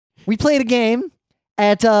We played a game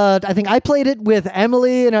at, I think I played it with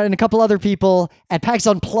Emily and a couple other people at PAX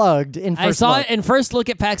Unplugged in First I saw Look. it in First Look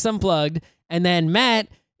at PAX Unplugged, and then Matt,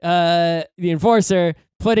 the enforcer,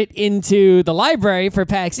 put it into the library for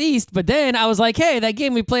PAX East, but then I was like, hey, that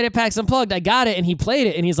game we played at PAX Unplugged, I got it, and he played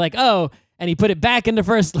it, and he's like, oh, and he put it back into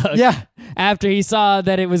First Look. Yeah. After he saw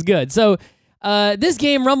that it was good. So this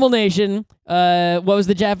game, Rumble Nation, what was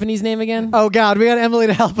the Japanese name again? Oh, God, we got Emily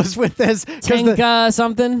to help us with this. Tenka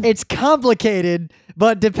something? It's complicated,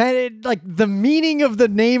 but the meaning of the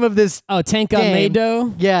name of this Tenka game,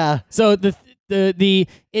 Meido? Yeah. So if you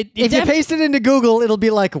paste it into Google, it'll be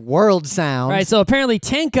like world sound. Right, so apparently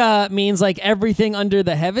Tenka means like everything under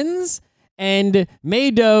the heavens, and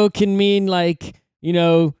Meido can mean like, you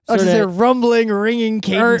know, sort of rumbling, ringing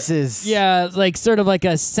cadences. Yeah, like sort of like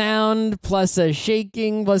a sound plus a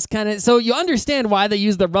shaking plus kind of. So you understand why they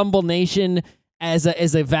use the Rumble Nation as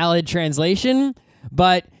a valid translation,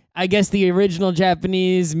 but I guess the original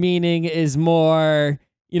Japanese meaning is more,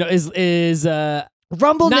 you know, is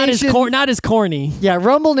Rumble Nation, not as corny. Yeah,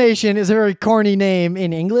 Rumble Nation is a very corny name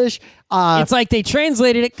in English. It's like they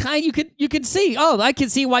translated it kind of, you could see, I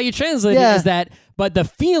could see why you translated it as that, but the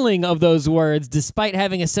feeling of those words, despite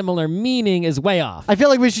having a similar meaning, is way off. I feel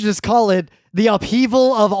like we should just call it the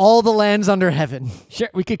upheaval of all the lands under heaven. Sure,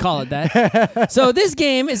 we could call it that. So this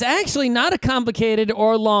game is actually not a complicated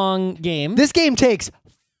or long game. This game takes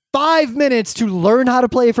 5 minutes to learn how to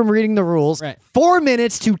play from reading the rules, right. 4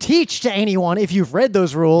 minutes to teach to anyone if you've read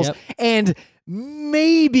those rules, and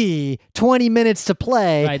maybe 20 minutes to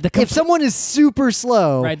play. Right. If someone is super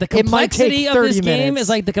slow, the complexity it might take 30 of this game minutes. is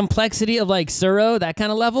like the complexity of like Suro, that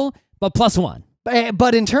kind of level, but +1.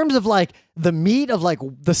 But in terms of like the meat of like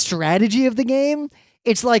the strategy of the game,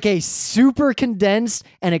 it's like a super condensed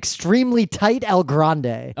and extremely tight El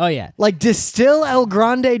Grande. Oh, yeah. Like distill El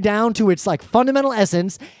Grande down to its like fundamental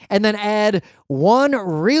essence and then add one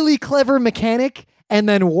really clever mechanic and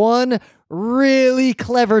then one really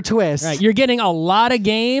clever twist. Right. You're getting a lot of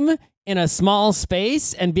game in a small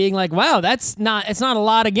space and being like, wow, it's not a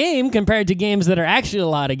lot of game compared to games that are actually a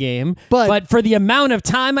lot of game. But for the amount of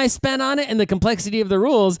time I spent on it and the complexity of the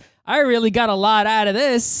rules, I really got a lot out of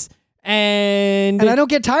this. And I don't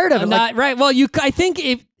get tired of it. Right. Well, I think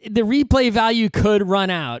if the replay value could run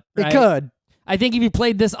out. Right? It could. I think if you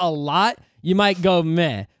played this a lot, you might go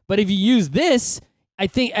meh. But if you use this, I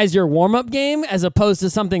think as your warm-up game, as opposed to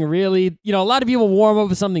something really, you know, a lot of people warm up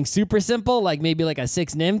with something super simple, like maybe like a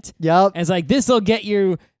 6 Nymph. Yep. And it's like, this will get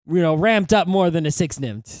you, you know, ramped up more than a 6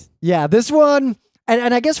 Nymph. Yeah, this one,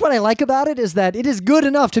 and I guess what I like about it is that it is good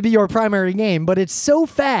enough to be your primary game, but it's so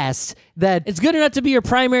fast that... It's good enough to be your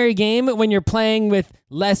primary game when you're playing with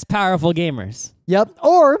less powerful gamers. Yep.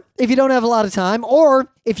 Or if you don't have a lot of time, or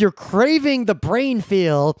if you're craving the brain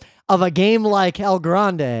feel of a game like El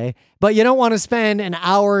Grande, but you don't want to spend an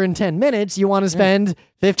hour and 10 minutes, you want to spend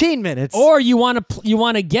 15 minutes. Or you want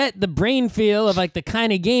to get the brain feel of like the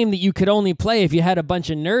kind of game that you could only play if you had a bunch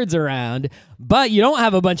of nerds around, but you don't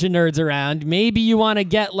have a bunch of nerds around. Maybe you want to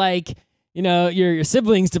get like, you know, your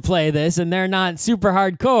siblings to play this and they're not super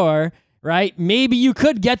hardcore, right? Maybe you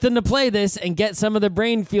could get them to play this and get some of the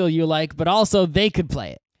brain feel you like, but also they could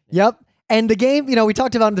play it. Yep. And the game, you know, we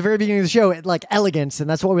talked about at the very beginning of the show, like elegance, and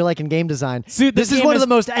that's what we like in game design. So this is one of the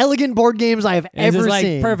most elegant board games I have ever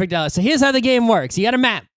seen. Perfect. So here's how the game works. You got a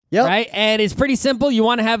map, right? And it's pretty simple. You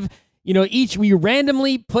want to have, you know, we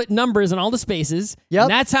randomly put numbers in all the spaces. Yep.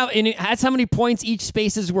 And that's how many points each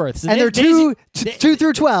space is worth. So and they're 2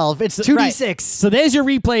 through 12. It's 2d6. Right. So there's your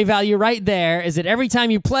replay value right there. Is that every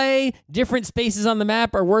time you play, different spaces on the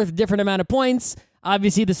map are worth a different amount of points.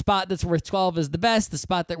 Obviously, the spot that's worth 12 is the best. The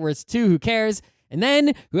spot that's worth 2, who cares? And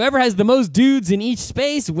then whoever has the most dudes in each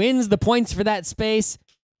space wins the points for that space.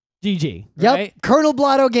 GG. Yep. Right? Colonel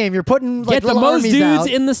Blotto game. You're putting like get the most dudes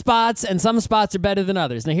out in the spots, and some spots are better than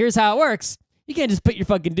others. Now, here's how it works. You can't just put your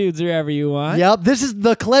fucking dudes wherever you want. Yep. This is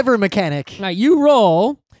the clever mechanic. Now, you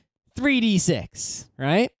roll 3d6,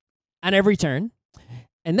 right? On every turn.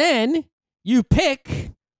 And then you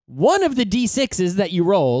pick one of the d6s that you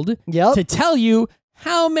rolled to tell you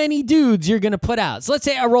how many dudes you're going to put out. So let's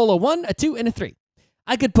say I roll a 1, a 2, and a 3.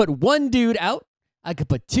 I could put 1 dude out, I could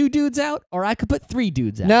put 2 dudes out, or I could put 3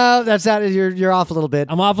 dudes out. No, that's not. You're off a little bit.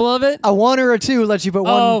 I'm off a little bit? A 1 or a 2 lets you put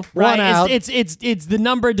one out. It's the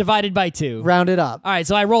number divided by 2. Round it up. All right,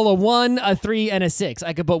 so I roll a 1, a 3, and a 6.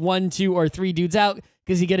 I could put 1, 2, or 3 dudes out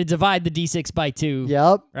because you got to divide the d6 by 2.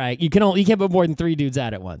 Yep. Right. You can't put more than 3 dudes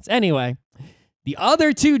out at once. Anyway, the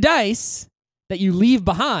other 2 dice that you leave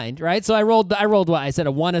behind, right? So I rolled what? I said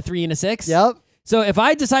a 1, a 3, and a 6. Yep. So if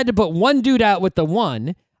I decide to put 1 dude out with the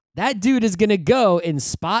 1, that dude is going to go in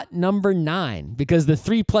spot number 9 because the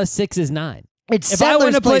 3 + 6 is 9. It's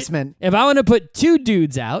settler's placement. If I want to put 2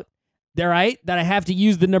 dudes out, they're right, that I have to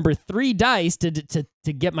use the number 3 dice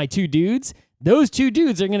to get my 2 dudes, those 2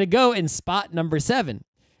 dudes are going to go in spot number 7.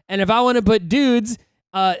 And if I want to put dudes,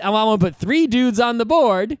 I want to put 3 dudes on the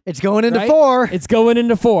board. It's going into right? 4. It's going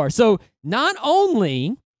into 4. So not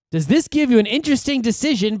only does this give you an interesting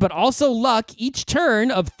decision, but also luck each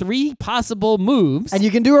turn of 3 possible moves. And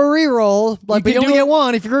you can do a re-roll, but you only get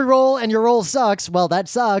 1. If you re-roll and your roll sucks, well, that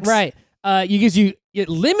sucks. Right. It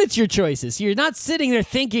limits your choices. So you're not sitting there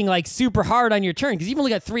thinking like super hard on your turn because you've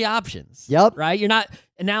only got 3 options. Yep. Right? You're not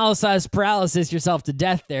analysis paralysis yourself to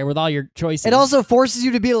death there with all your choices. It also forces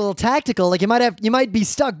you to be a little tactical. Like you might be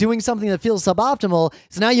stuck doing something that feels suboptimal.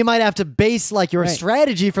 So now you might have to base like your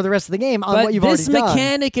strategy for the rest of the game on what you've already done. This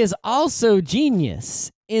mechanic is also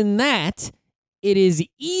genius in that it is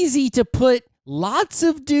easy to put lots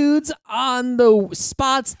of dudes on the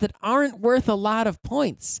spots that aren't worth a lot of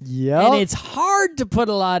points. Yep. And it's hard to put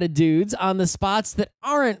a lot of dudes on the spots that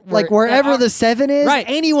aren't worth... Like wherever the 7 is, right.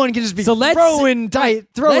 Anyone can just be throwing armies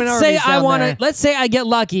down there. Let's say I get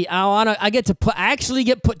lucky. I get to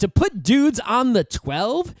put dudes on the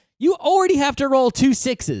 12. You already have to roll 2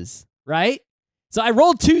 6s, right? So I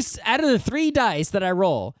rolled 2 out of the 3 dice that I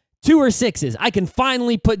roll. 2 or 6s. I can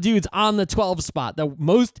finally put dudes on the 12 spot, the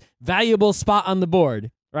most valuable spot on the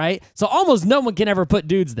board, right? So almost no one can ever put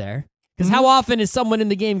dudes there. Because how often is someone in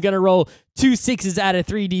the game going to roll 2 6s out of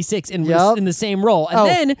 3d6 in the same roll? And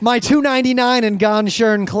then my 299 and Gone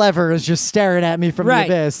Shern Clever is just staring at me from the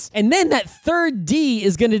abyss. And then that third D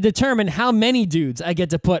is going to determine how many dudes I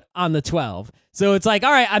get to put on the 12. So it's like,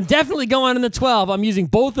 all right, I'm definitely going on the 12. I'm using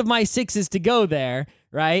both of my 6s to go there,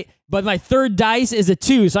 right? But my third dice is a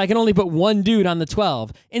 2, so I can only put 1 dude on the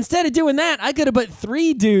 12. Instead of doing that, I could have put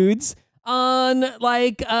 3 dudes on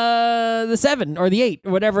like the 7 or the 8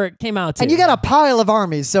 or whatever it came out to. And you got a pile of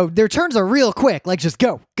armies, so their turns are real quick. Like just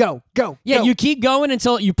go. Yeah, you keep going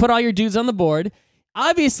until you put all your dudes on the board.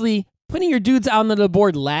 Obviously, putting your dudes on the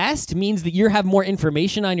board last means that you have more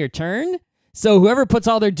information on your turn. So whoever puts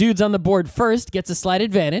all their dudes on the board first gets a slight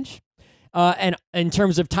advantage, and in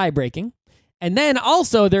terms of tie breaking. And then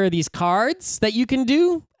also there are these cards that you can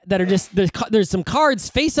do that are just, there's some cards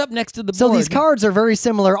face up next to the board. So these cards are very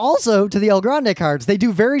similar also to the El Grande cards. They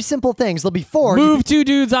do very simple things. There'll be 4. Move 2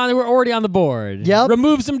 dudes on that were already on the board. Yep.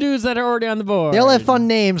 Remove some dudes that are already on the board. They all have fun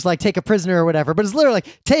names like take a prisoner or whatever, but it's literally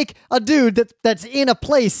like take a dude that's in a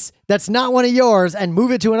place that's not one of yours and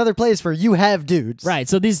move it to another place where you have dudes. Right.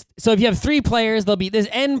 So if you have 3 players, there's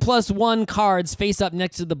N+1 cards face up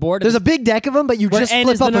next to the board. There's a big deck of them, but you just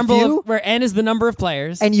flip up a few. Where N is the number of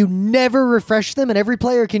players. And you never refresh them, and every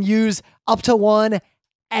player can use up to 1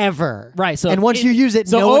 ever. Right. So and once you use it,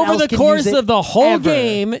 so no one over else the can course use it of the whole ever.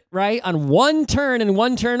 game, right, on 1 turn and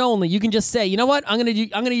 1 turn only, you can just say, you know what, I'm gonna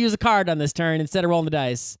use a card on this turn instead of rolling the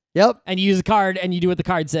dice. Yep. And you use a card and you do what the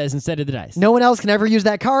card says instead of the dice. No one else can ever use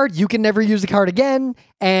that card. You can never use the card again,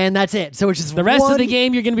 and that's it. So it's just the rest of the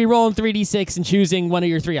game, you're going to be rolling 3d6 and choosing one of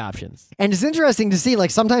your 3 options. And it's interesting to see,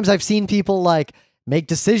 like, sometimes I've seen people, like, make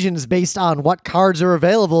decisions based on what cards are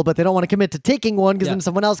available, but they don't want to commit to taking one because then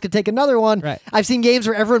someone else could take another one. Right. I've seen games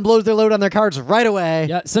where everyone blows their load on their cards right away.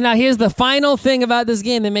 Yeah. So now here's the final thing about this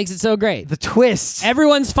game that makes it so great. The twist.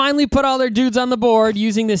 Everyone's finally put all their dudes on the board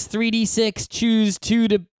using this 3d6, choose 2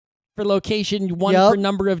 for location, 1 per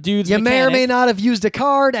number of dudes You mechanic. may or may not have used a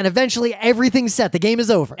card, and eventually everything's set. The game is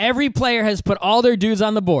over. Every player has put all their dudes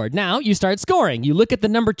on the board. Now you start scoring. You look at the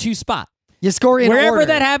number 2 spot. You score in wherever order.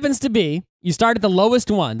 that happens to be. You start at the lowest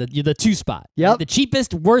one, the 2 spot. Yep. The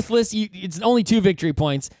cheapest, worthless. It's only 2 victory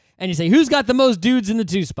points, and you say, who's got the most dudes in the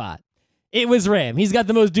 2 spot? It was Rim. He's got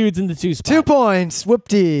the most dudes in the 2 spot. 2 points.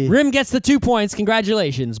 Whoop-dee. Rim gets the 2 points.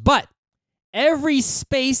 Congratulations. But every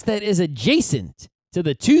space that is adjacent to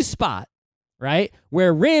the 2 spot, right,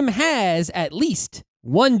 where Rim has at least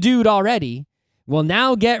 1 dude already, will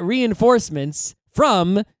now get reinforcements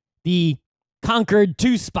from the conquered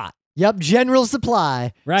 2 spot. Yep, general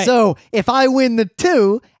supply. Right. So if I win the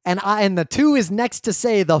 2, and the 2 is next to,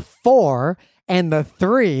 say, the 4 and the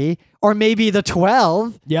 3, or maybe the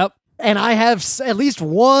 12. Yep. And I have at least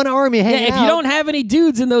 1 army hanging out. If you don't have any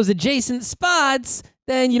dudes in those adjacent spots,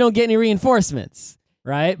 then you don't get any reinforcements.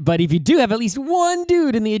 right? But if you do have at least one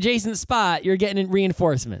dude in the adjacent spot, you're getting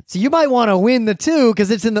reinforcements. So you might want to win the 2 because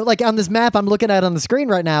it's in the, like on this map I'm looking at on the screen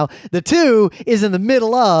right now, the 2 is in the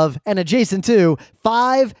middle of and adjacent to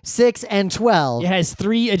 5, 6, and 12. It has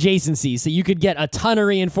 3 adjacencies, so you could get a ton of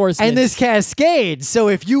reinforcements. And this cascades. So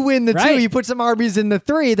if you win the 2, you put some armies in the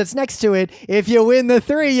 3 that's next to it. If you win the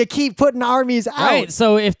 3, you keep putting armies out. Right.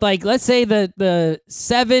 So if, like, let's say the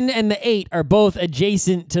 7 and the 8 are both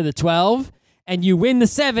adjacent to the 12, and you win the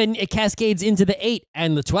 7, it cascades into the 8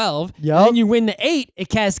 and the 12. Yep. And then you win the 8, it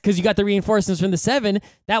because you got the reinforcements from the 7,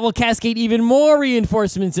 that will cascade even more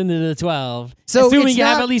reinforcements into the 12. So assuming you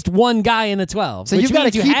have at least one guy in the 12. So you've got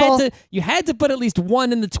to keep you had to put at least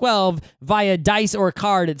one in the 12 via dice or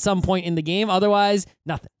card at some point in the game. Otherwise,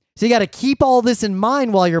 nothing. So you got to keep all this in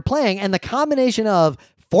mind while you're playing, and the combination of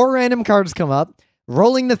 4 random cards come up,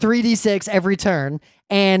 rolling the 3d6 every turn,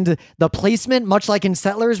 and the placement, much like in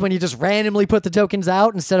Settlers, when you just randomly put the tokens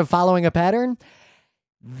out instead of following a pattern.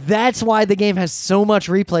 That's why the game has so much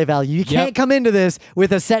replay value. You can't come into this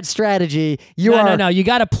with a set strategy. No. You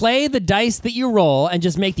got to play the dice that you roll and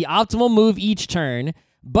just make the optimal move each turn.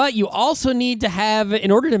 But you also need to have,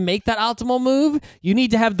 in order to make that optimal move, you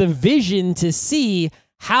need to have the vision to see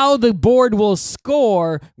how the board will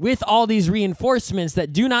score with all these reinforcements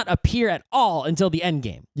that do not appear at all until the end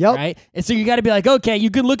game. Yep. Right? And so you got to be like, okay,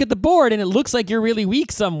 you can look at the board and it looks like you're really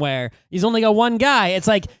weak somewhere. He's only got one guy. It's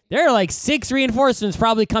like there are like 6 reinforcements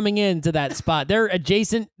probably coming into that spot. They're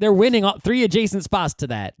adjacent. They're winning 3 adjacent spots to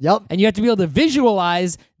that. Yep. And you have to be able to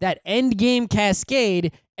visualize that end game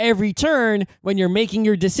cascade every turn when you're making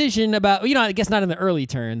your decision about, I guess not in the early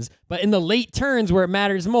turns, but in the late turns where it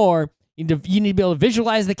matters more. You need to be able to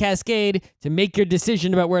visualize the cascade to make your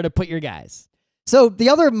decision about where to put your guys. So the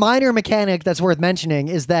other minor mechanic that's worth mentioning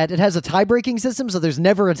is that it has a tie-breaking system, so there's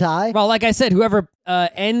never a tie. Well, like I said, whoever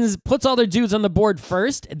puts all their dudes on the board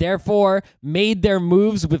first, therefore made their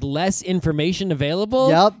moves with less information available.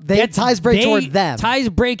 Yep, ties break towards them. Ties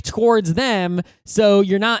break towards them, so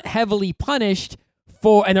you're not heavily punished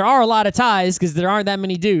for, and there are a lot of ties because there aren't that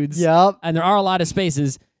many dudes. Yep. And there are a lot of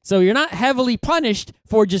spaces. So you're not heavily punished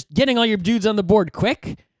for just getting all your dudes on the board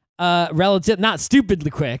quick, not stupidly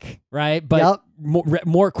quick, right? But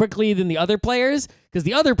more quickly than the other players, because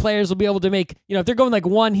the other players will be able to make, if they're going like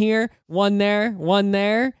 1 here, 1 there, 1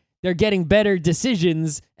 there, they're getting better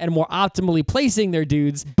decisions and more optimally placing their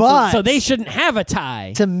dudes. But so they shouldn't have a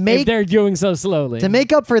tie if they're doing so slowly. To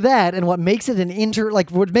make up for that, and what makes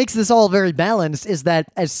it what makes this all very balanced is that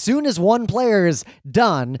as soon as one player is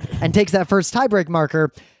done and takes that first tiebreak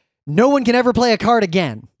marker, no one can ever play a card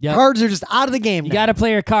again. Yep. Cards are just out of the game. You got to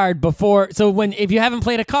play your card before. So if you haven't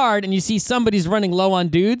played a card and you see somebody's running low on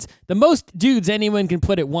dudes, the most dudes anyone can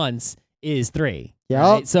put at once is 3. Yep.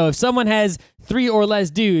 Right? So if someone has 3 or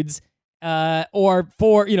less dudes, or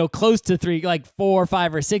 4, close to 3, like 4,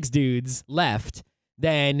 5, or 6 dudes left,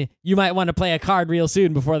 then you might want to play a card real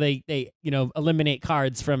soon before they eliminate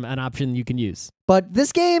cards from an option you can use. But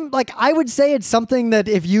this game, I would say it's something that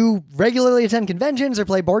if you regularly attend conventions or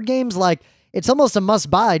play board games, it's almost a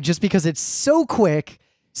must-buy just because it's so quick.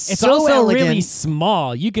 It's so also elegant. really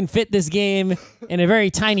small. You can fit this game in a very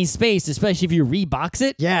tiny space, especially if you rebox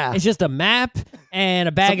it. Yeah. It's just a map and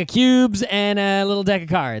a bag of cubes and a little deck of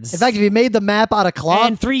cards. In fact, if you made the map out of cloth...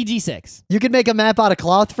 And 3d6. You could make a map out of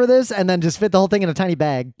cloth for this and then just fit the whole thing in a tiny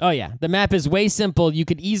bag. Oh, yeah. The map is way simple. You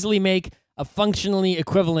could easily make a functionally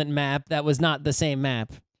equivalent map that was not the same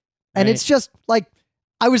map. And it's just,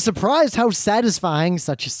 I was surprised how satisfying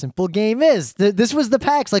such a simple game is. This was the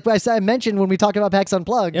PAX, like I mentioned when we talked about PAX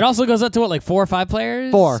Unplugged. It also goes up to, 4 or 5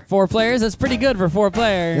 players? 4. 4 players? That's pretty good for 4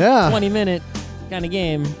 players. Yeah. 20-minute kind of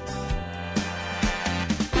game.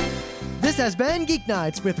 This has been Geek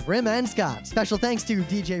Nights with Rim and Scott. Special thanks to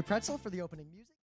DJ Pretzel for the opening music.